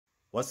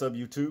What's up,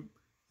 YouTube?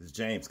 It's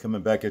James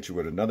coming back at you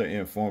with another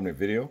informative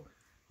video.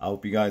 I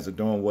hope you guys are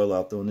doing well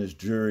out there on this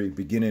dreary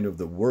beginning of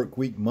the work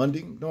week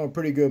Monday. Doing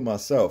pretty good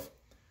myself.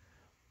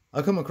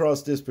 I come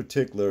across this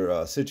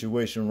particular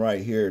situation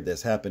right here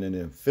that's happening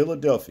in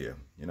Philadelphia.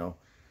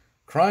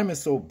 Crime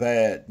is so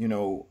bad,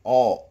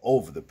 all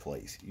over the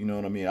place. You know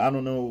what I mean? I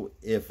don't know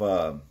if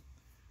where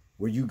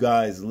you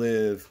guys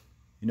live,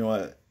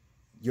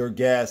 your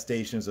gas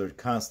stations are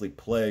constantly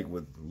plagued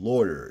with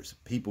loiterers,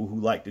 people who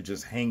like to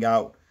just hang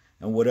out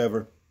and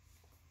whatever,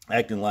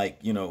 acting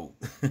like,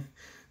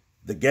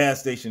 the gas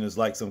station is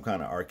like some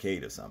kind of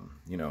arcade or something,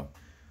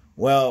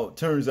 Well, it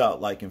turns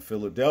out like in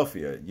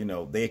Philadelphia,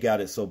 they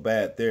got it so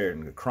bad there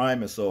and the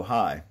crime is so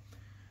high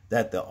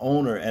that the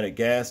owner at a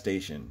gas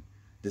station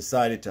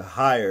decided to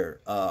hire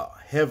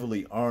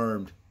heavily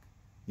armed,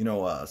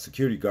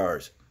 security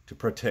guards to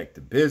protect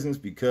the business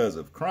because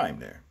of crime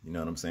there. You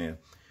know what I'm saying?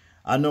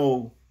 I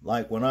know,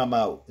 like, when I'm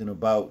out and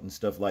about and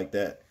stuff like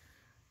that,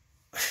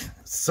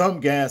 some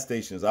gas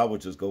stations I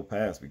would just go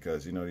past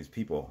because, these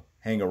people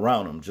hang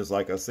around them, just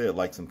like I said,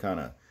 like some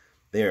kind of,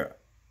 they're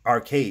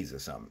arcades or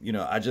something.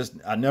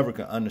 I never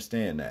could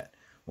understand that.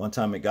 One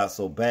time it got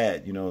so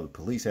bad, the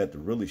police had to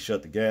really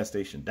shut the gas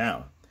station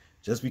down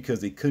just because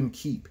they couldn't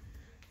keep,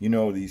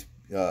 these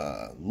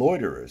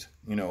loiterers,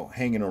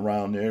 hanging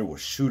around there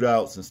with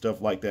shootouts and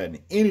stuff like that.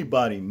 And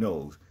anybody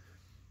knows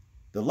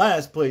the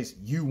last place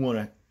you want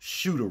to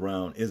shoot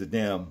around is a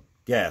damn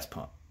gas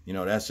pump.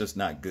 That's just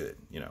not good,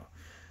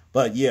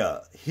 But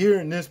yeah,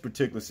 here in this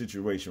particular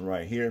situation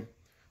right here,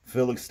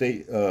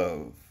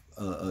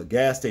 a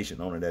gas station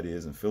owner, that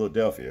is, in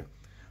Philadelphia,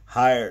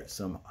 hired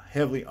some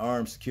heavily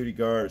armed security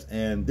guards.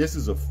 And this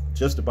is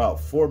just about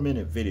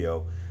 4-minute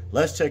video.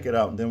 Let's check it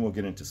out and then we'll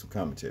get into some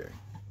commentary.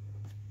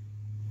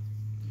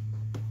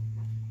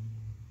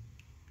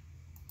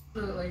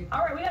 Absolutely.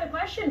 All right, we got a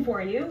question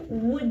for you.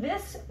 Would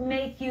this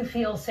make you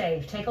feel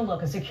safe? Take a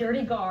look. A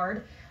security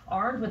guard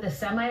armed with a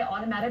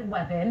semi-automatic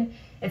weapon.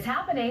 It's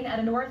happening at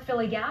a North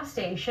Philly gas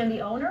station.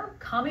 The owner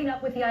coming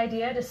up with the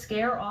idea to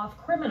scare off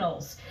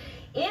criminals.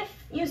 If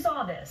you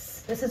saw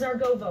this is our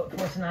go vote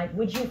for tonight.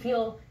 Would you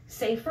feel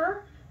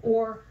safer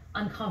or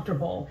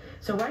uncomfortable?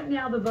 So right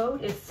now the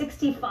vote is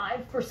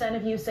 65%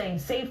 of you saying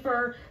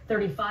safer,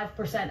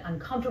 35%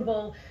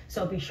 uncomfortable.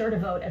 So be sure to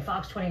vote at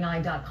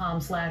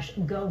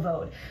fox29.com/go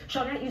vote.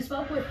 Shawnette, you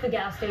spoke with the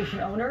gas station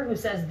owner who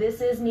says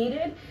this is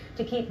needed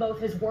to keep both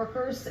his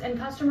workers and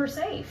customers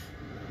safe.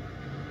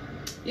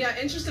 Yeah,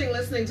 interesting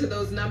listening to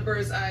those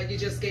numbers you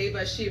just gave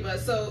us, Shiva.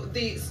 So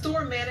the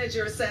store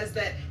manager says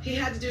that he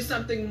had to do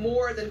something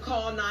more than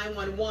call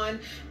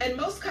 911. And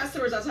most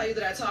customers, I'll tell you,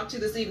 that I talked to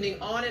this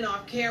evening on and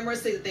off camera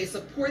say that they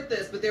support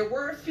this, but there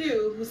were a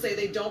few who say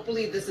they don't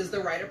believe this is the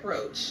right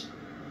approach.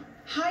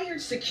 Hired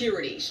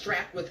security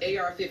strapped with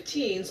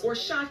AR-15s or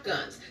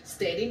shotguns,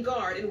 standing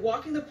guard and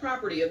walking the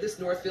property of this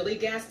North Philly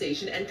gas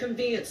station and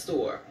convenience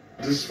store.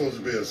 This is supposed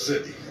to be a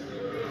city,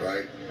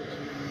 right?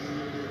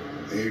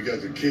 And you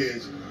got the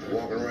kids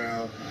walking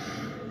around.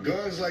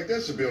 Guns like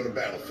that should be on the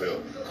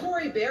battlefield.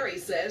 Corey Berry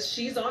says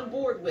she's on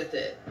board with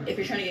it. If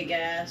you're trying to get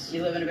gas,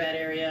 you live in a bad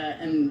area,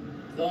 and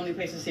the only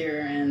place is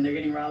here, and they're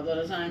getting robbed all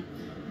the time,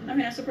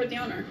 I support the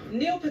owner.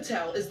 Neil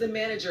Patel is the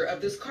manager of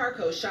this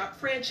Carco shop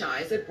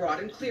franchise at Broad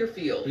and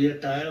Clearfield. We are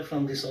tired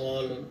from this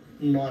all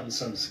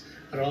nonsense.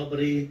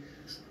 Robbery,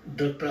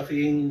 drug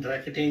trafficking,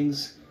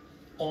 racketings,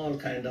 all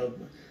kind of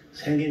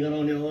hanging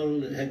around your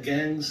all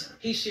gangs.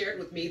 He shared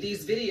with me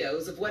these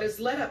videos of what has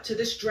led up to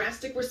this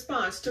drastic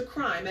response to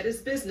crime at his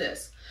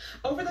business.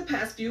 Over the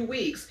past few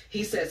weeks,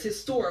 he says his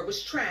store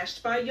was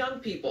trashed by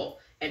young people,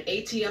 an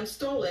ATM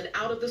stolen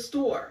out of the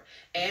store,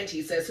 and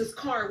he says his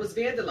car was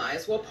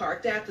vandalized while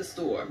parked at the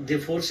store. They're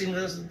forcing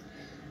us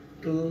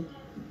to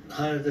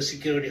hire the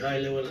security,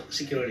 high-level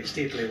security,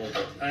 state level.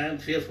 I am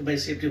fearful for my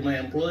safety of my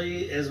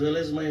employee as well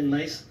as my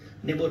nice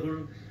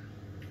neighborhood,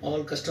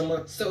 all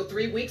customers. So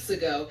 3 weeks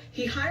ago,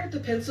 he hired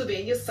the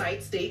Pennsylvania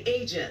site state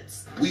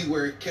agents. We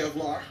wear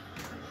Kevlar.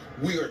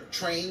 We are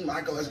trained. My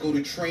guys go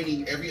to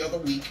training every other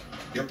week.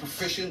 They're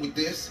proficient with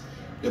this.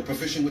 They're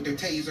proficient with their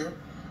taser.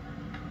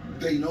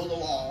 They know the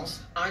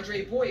laws.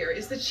 Andre Boyer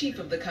is the chief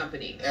of the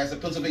company. As a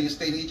Pennsylvania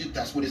state agent,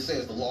 that's what it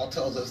says. The law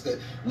tells us that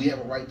we have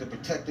a right to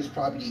protect this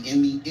property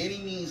in any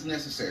means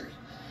necessary,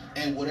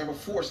 and whatever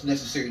force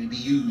necessary to be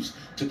used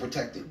to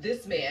protect it.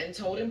 This man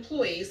told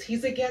employees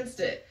he's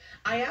against it.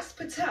 I asked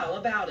Patel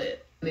about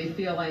it. They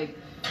feel like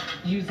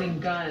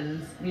using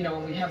guns,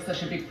 when we have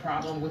such a big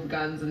problem with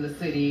guns in the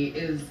city,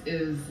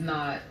 is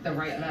not the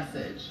right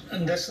message.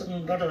 And that's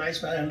not a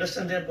right. I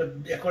understand that, but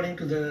according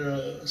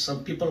to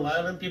some people,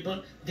 violent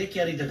people, they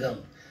carry the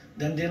gun.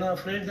 Then they're not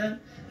afraid then,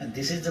 and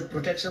this is the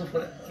protection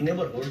for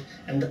neighborhood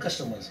and the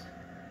customers.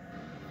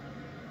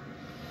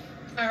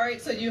 All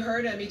right, so you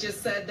heard him. He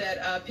just said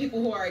that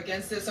people who are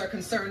against this are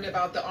concerned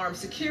about the armed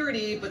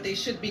security, but they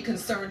should be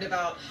concerned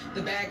about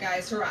the bad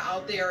guys who are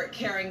out there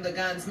carrying the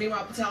guns.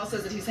 Meanwhile, Patel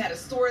says that he's had a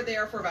store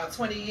there for about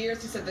 20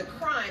 years. He said the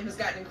crime has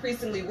gotten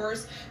increasingly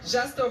worse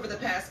just over the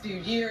past few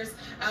years.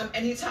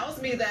 And he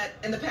tells me that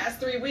in the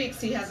past 3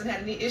 weeks, he hasn't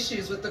had any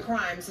issues with the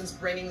crime since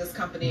bringing this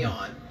company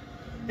on.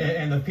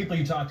 And the people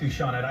you talk to,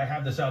 Shawnette, I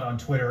have this out on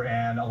Twitter,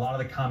 and a lot of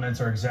the comments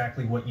are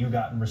exactly what you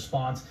got in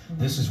response.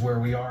 This is where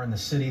we are in the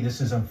city. This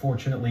is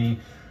unfortunately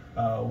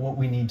what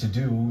we need to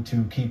do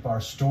to keep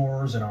our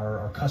stores and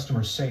our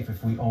customers safe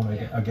if we own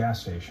a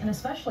gas station. And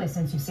especially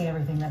since you see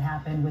everything that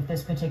happened with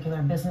this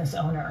particular business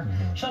owner.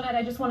 Shawnette,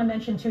 I just want to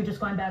mention, too, just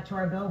going back to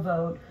our Go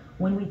vote,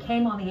 when we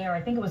came on the air,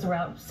 I think it was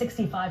around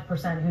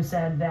 65% who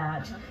said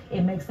that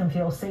it makes them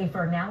feel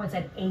safer. Now it's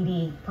at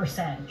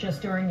 80%.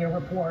 Just during your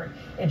report,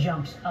 it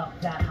jumped up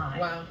that high.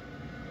 Wow.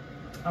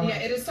 All yeah,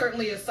 right. it is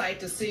certainly a sight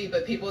to see,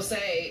 but people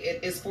say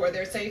it is for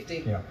their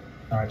safety. Yeah.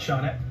 All right,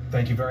 Shawnette,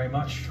 thank you very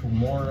much.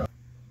 More.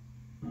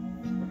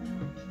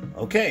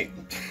 Okay.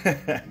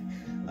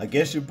 I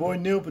guess your boy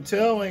Neil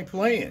Patel ain't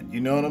playing.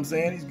 You know what I'm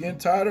saying? He's getting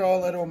tired of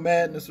all that old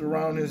madness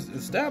around his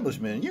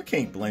establishment. You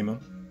can't blame him.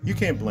 You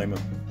can't blame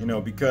him, you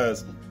know,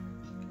 because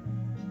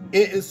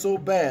it is so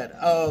bad.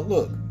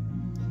 Look,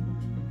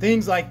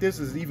 things like this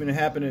is even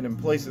happening in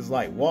places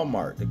like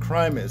Walmart. The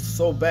crime is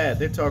so bad,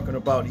 they're talking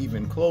about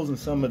even closing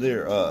some of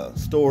their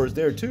stores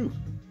there too,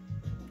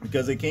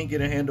 because they can't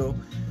get a handle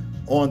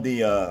on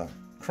the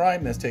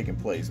crime that's taking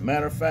place.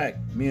 Matter of fact,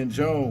 me and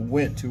Joan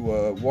went to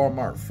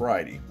Walmart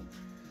Friday.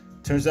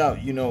 Turns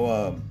out, you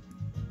know,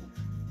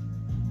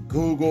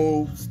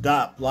 Google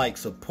stopped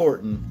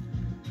supporting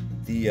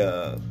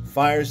the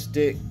Fire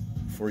Stick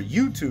for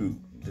YouTube,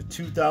 the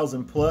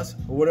 2000 plus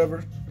or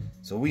whatever.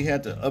 So we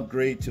had to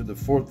upgrade to the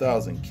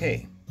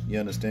 4000K. You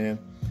understand?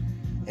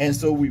 And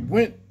so we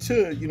went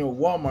to, you know,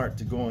 Walmart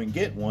to go and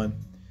get one.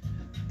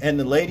 And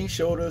the lady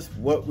showed us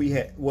what we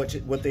had,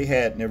 what they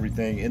had and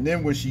everything. And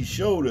then when she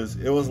showed us,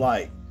 it was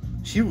like,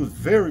 she was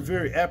very,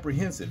 very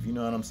apprehensive. You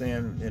know what I'm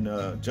saying?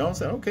 And Joan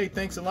said, okay,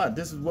 thanks a lot.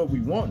 This is what we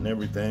want and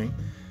everything.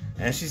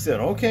 And she said,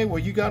 okay, well,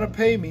 you got to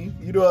pay me.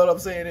 You know what I'm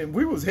saying? And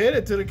we was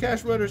headed to the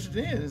cash register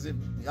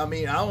then. I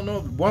mean, I don't know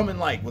if the woman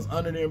was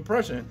under the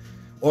impression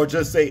or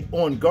just say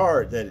on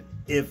guard that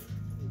if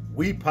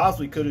we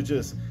possibly could have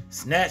just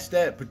snatched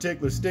that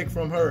particular stick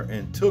from her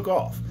and took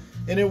off.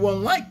 And it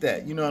wasn't like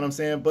that, you know what I'm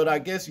saying? But I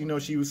guess, you know,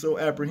 she was so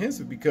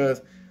apprehensive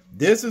because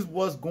this is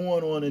what's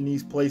going on in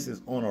these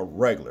places on a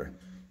regular.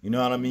 You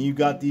know what I mean? You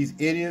got these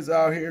idiots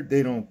out here.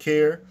 They don't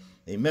care.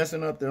 They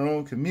messing up their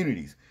own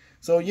communities.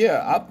 So,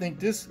 yeah, I think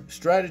this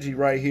strategy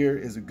right here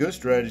is a good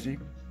strategy.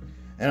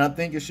 And I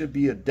think it should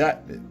be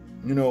adapted,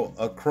 you know,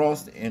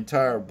 across the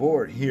entire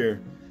board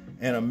here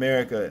in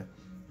America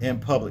in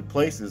public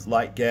places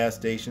like gas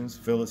stations,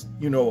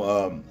 you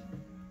know,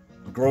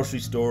 grocery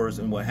stores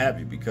and what have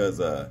you. Because,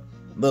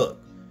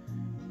 look,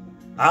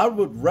 I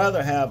would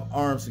rather have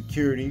armed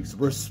security,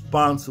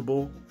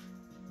 responsible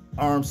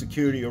armed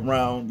security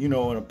around, you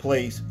know, in a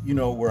place, you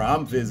know, where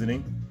I'm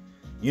visiting,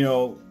 you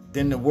know,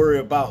 than to worry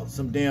about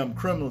some damn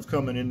criminals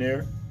coming in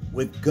there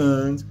with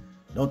guns.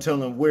 Don't tell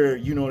them where,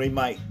 you know, they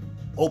might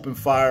open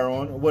fire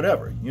on or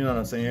whatever. You know what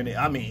I'm saying?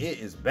 I mean, it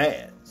is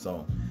bad.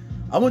 So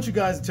I want you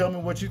guys to tell me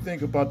what you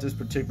think about this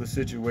particular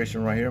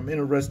situation right here. I'm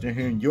interested in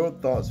hearing your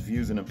thoughts,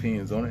 views, and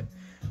opinions on it.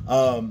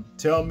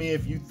 Tell me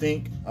if you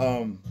think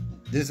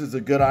this is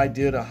a good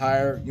idea to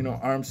hire, you know,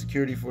 armed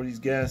security for these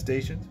gas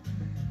stations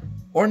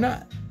or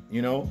not.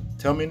 You know,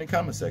 tell me in the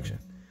comment section.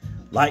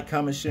 Like,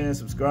 comment, share, and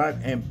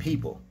subscribe. And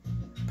people,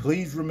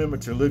 please remember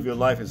to live your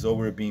life as though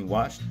we're being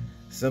watched,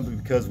 simply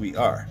because we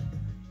are.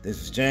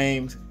 This is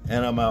James,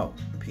 and I'm out.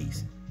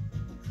 Peace.